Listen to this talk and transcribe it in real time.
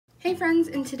Hey friends,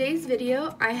 in today's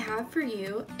video I have for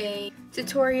you a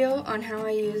tutorial on how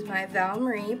I use my Val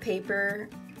Marie Paper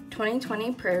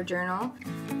 2020 prayer journal.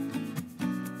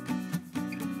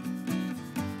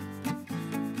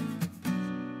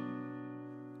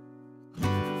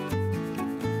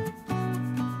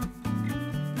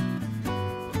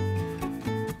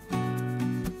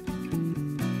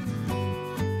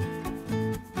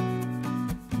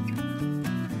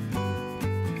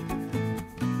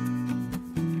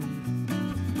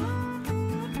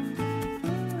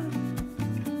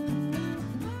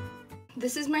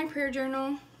 This is my prayer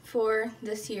journal for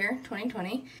this year,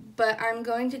 2020, but I'm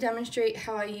going to demonstrate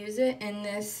how I use it in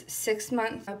this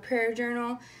 6-month prayer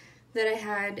journal that I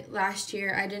had last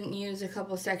year. I didn't use a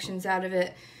couple sections out of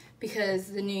it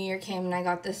because the new year came and I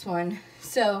got this one.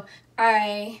 So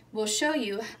I will show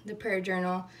you the prayer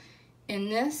journal in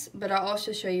this, but I'll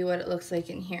also show you what it looks like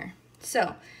in here.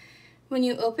 So when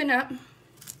you open up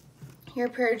your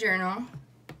prayer journal,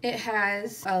 it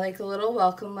has like a little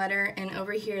welcome letter, and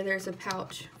over here there's a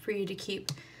pouch for you to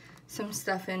keep some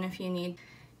stuff in if you need.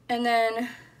 And then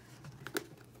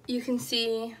you can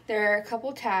see there are a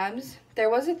couple tabs. There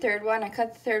was a third one. I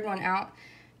cut the third one out.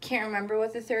 Can't remember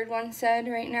what the third one said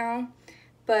right now,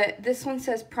 but this one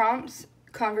says prompts,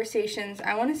 conversations.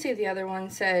 I want to say the other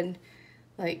one said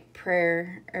like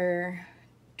prayer or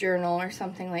journal or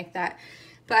something like that,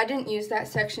 but I didn't use that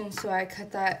section, so I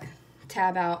cut that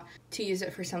tab out to use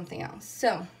it for something else.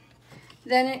 So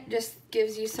then it just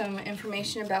gives you some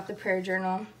information about the prayer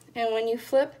journal, and when you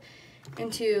flip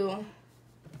into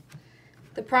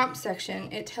the prompt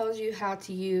section, it tells you how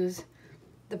to use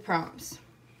the prompts.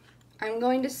 I'm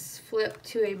going to flip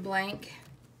to a blank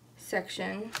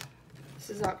section. This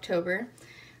is October.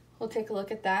 We'll take a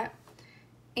look at that,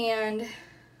 and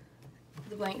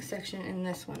the blank section in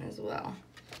this one as well.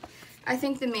 I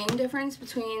think the main difference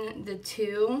between the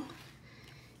two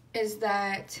is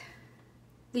that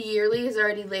the yearly is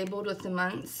already labeled with the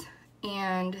months,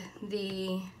 and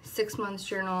the 6 months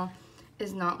journal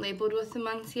is not labeled with the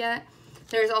months yet.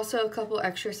 There's also a couple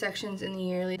extra sections in the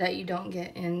yearly that you don't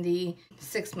get in the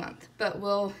 6 month, but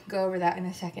we'll go over that in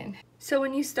a second. So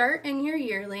when you start in your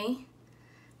yearly,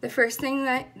 the first thing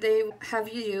that they have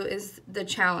you do is the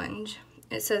challenge.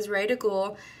 It says write a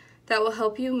goal that will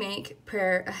help you make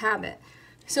prayer a habit.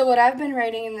 So what I've been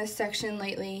writing in this section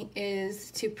lately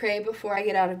is to pray before I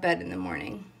get out of bed in the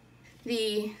morning.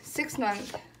 The 6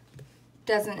 month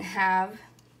doesn't have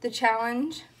the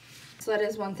challenge, so that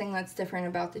is one thing that's different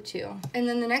about the two. And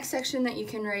then the next section that you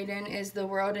can write in is the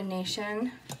world and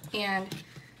nation, and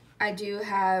I do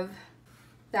have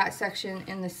that section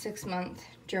in the 6 month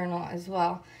journal as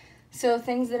well. So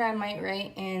things that I might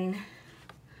write in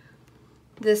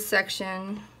this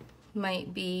section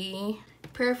might be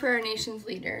prayer for our nation's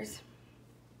leaders.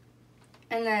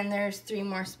 And then there's 3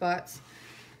 more spots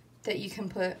that you can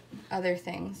put other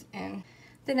things in.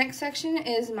 The next section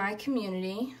is my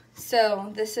community.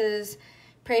 So this is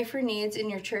pray for needs in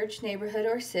your church, neighborhood,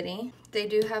 or city. They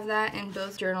do have that in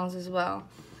both journals as well.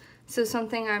 So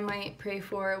something I might pray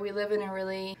for, we live in a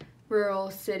really rural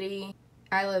city.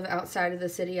 I live outside of the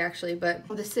city actually, but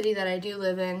the city that I do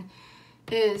live in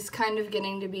is kind of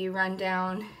getting to be run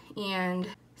down, and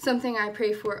something I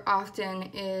pray for often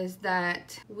is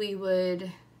that we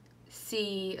would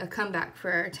see a comeback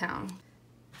for our town.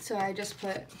 So I just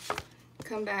put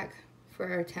comeback for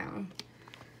our town.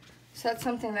 So that's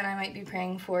something that I might be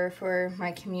praying for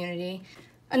my community.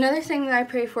 Another thing that I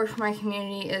pray for my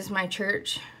community is my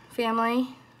church family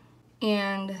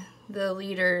and the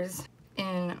leaders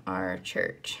in our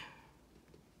church.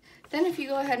 Then if you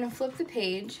go ahead and flip the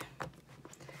page,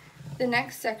 the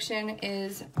next section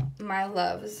is my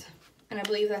loves, and I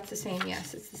believe that's the same.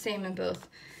 Yes, it's the same in both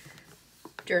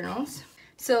journals.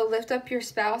 So lift up your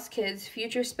spouse, kids,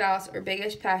 future spouse, or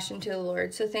biggest passion to the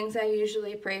Lord. So things I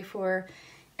usually pray for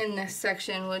in this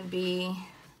section would be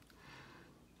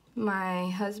my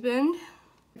husband.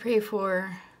 Pray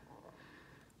for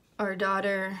our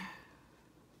daughter,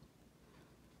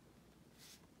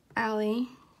 Allie.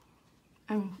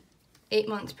 I'm 8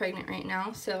 months pregnant right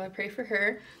now, so I pray for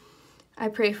her. I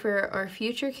pray for our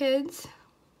future kids,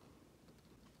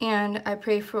 and I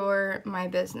pray for my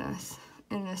business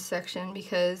in this section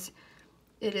because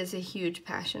it is a huge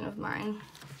passion of mine.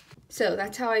 So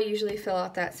that's how I usually fill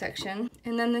out that section.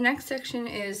 And then the next section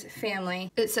is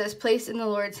family. It says place in the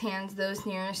Lord's hands those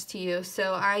nearest to you.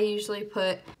 So I usually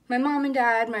put my mom and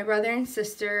dad, my brother and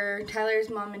sister, Tyler's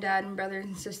mom and dad and brothers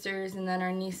and sisters, and then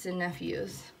our nieces and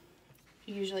nephews.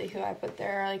 Usually who I put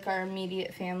there are like our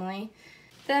immediate family.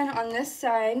 Then on this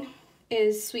side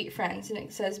is sweet friends, and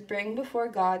it says bring before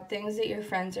God things that your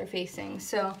friends are facing.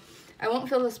 So I won't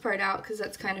fill this part out because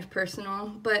that's kind of personal,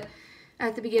 but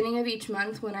at the beginning of each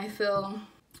month when I fill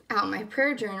out my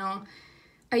prayer journal,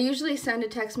 I usually send a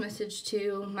text message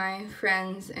to my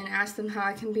friends and ask them how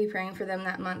I can be praying for them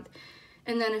that month.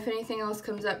 And then if anything else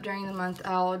comes up during the month,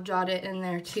 I'll jot it in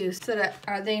there too so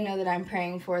that they know that I'm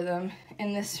praying for them.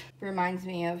 And this reminds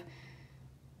me of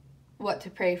what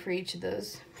to pray for each of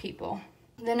those people.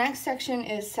 The next section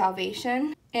is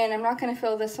salvation. And I'm not going to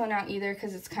fill this one out either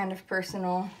because it's kind of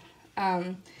personal.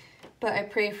 But I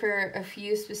pray for a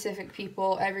few specific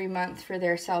people every month for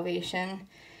their salvation.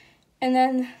 And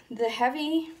then the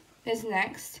heavy is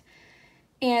next.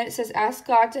 And it says, ask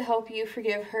God to help you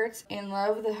forgive hurts and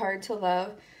love the hard to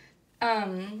love.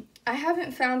 I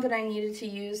haven't found that I needed to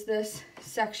use this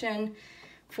section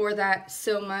for that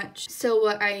so much. So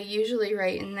what I usually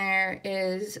write in there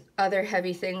is other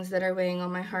heavy things that are weighing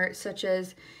on my heart, such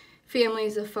as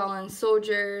families of fallen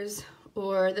soldiers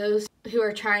or those who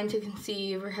are trying to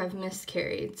conceive or have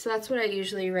miscarried. So that's what I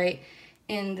usually write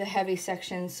in the heavy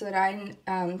section so that I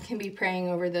can be praying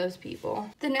over those people.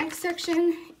 The next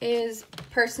section is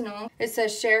personal. It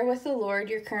says share with the Lord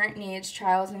your current needs,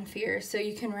 trials, and fears. So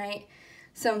you can write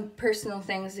some personal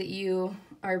things that you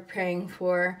are praying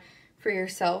for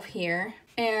yourself here.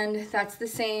 And that's the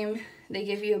same. They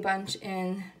give you a bunch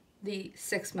in the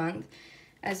 6 month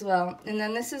as well. And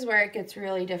then this is where it gets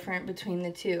really different between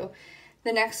the two.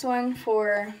 The next one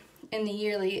in the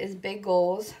yearly is big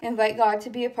goals. Invite God to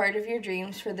be a part of your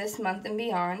dreams for this month and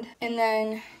beyond. And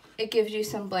then it gives you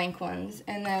some blank ones.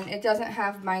 And then it doesn't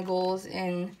have my goals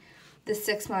in the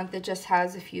 6 month. It just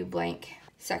has a few blank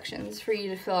sections for you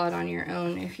to fill out on your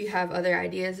own if you have other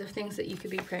ideas of things that you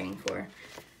could be praying for.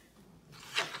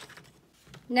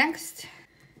 Next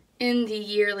in the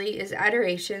yearly is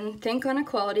adoration. Think on a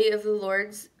quality of the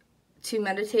Lord's to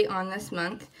meditate on this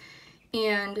month.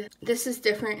 And this is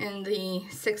different in the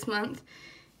 6 month.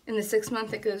 In the 6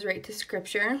 month, it goes right to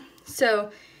scripture.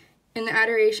 So in the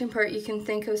adoration part, you can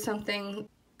think of something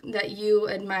that you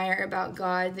admire about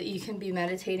God that you can be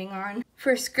meditating on.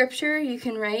 For scripture, you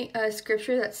can write a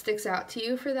scripture that sticks out to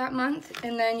you for that month,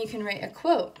 and then you can write a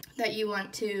quote that you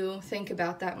want to think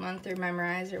about that month or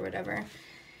memorize or whatever.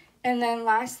 And then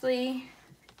lastly,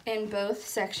 in both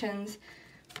sections,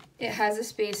 it has a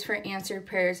space for answered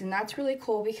prayers, and that's really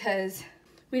cool because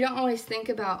we don't always think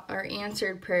about our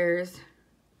answered prayers.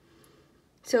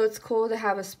 So it's cool to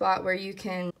have a spot where you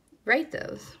can write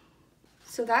those.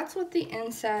 So that's what the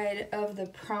inside of the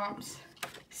prompts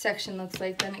section looks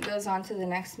like. Then it goes on to the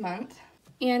next month.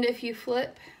 And if you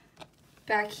flip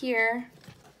back here,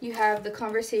 you have the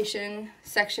conversation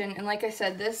section. And like I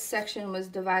said, this section was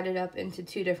divided up into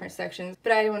 2 different sections,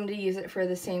 but I wanted to use it for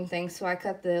the same thing, so I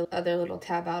cut the other little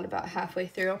tab out about halfway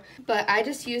through. But I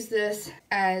just use this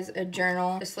as a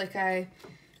journal, just like I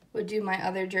would do my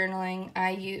other journaling.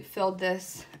 I filled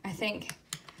this, I think,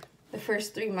 the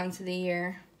first 3 months of the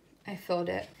year. I filled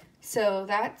it. So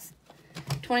that's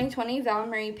 2020 Val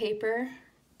Marie Paper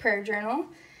Prayer Journal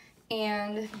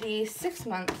and the 6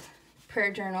 month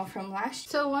prayer journal from last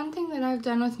year. So one thing that I've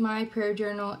done with my prayer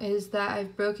journal is that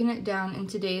I've broken it down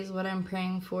into days what I'm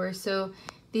praying for. So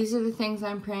these are the things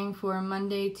I'm praying for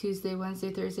Monday, Tuesday, Wednesday,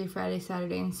 Thursday, Friday,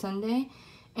 Saturday, and Sunday.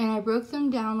 And I broke them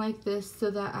down like this so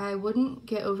that I wouldn't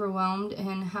get overwhelmed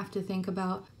and have to think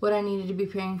about what I needed to be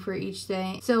praying for each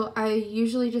day. So I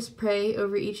usually just pray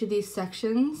over each of these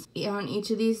sections on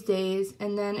each of these days,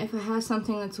 and then if I have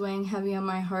something that's weighing heavy on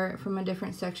my heart from a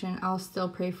different section, I'll still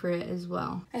pray for it as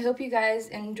well. I hope you guys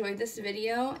enjoyed this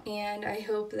video, and I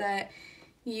hope that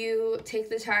you take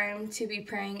the time to be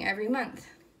praying every month.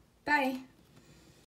 Bye!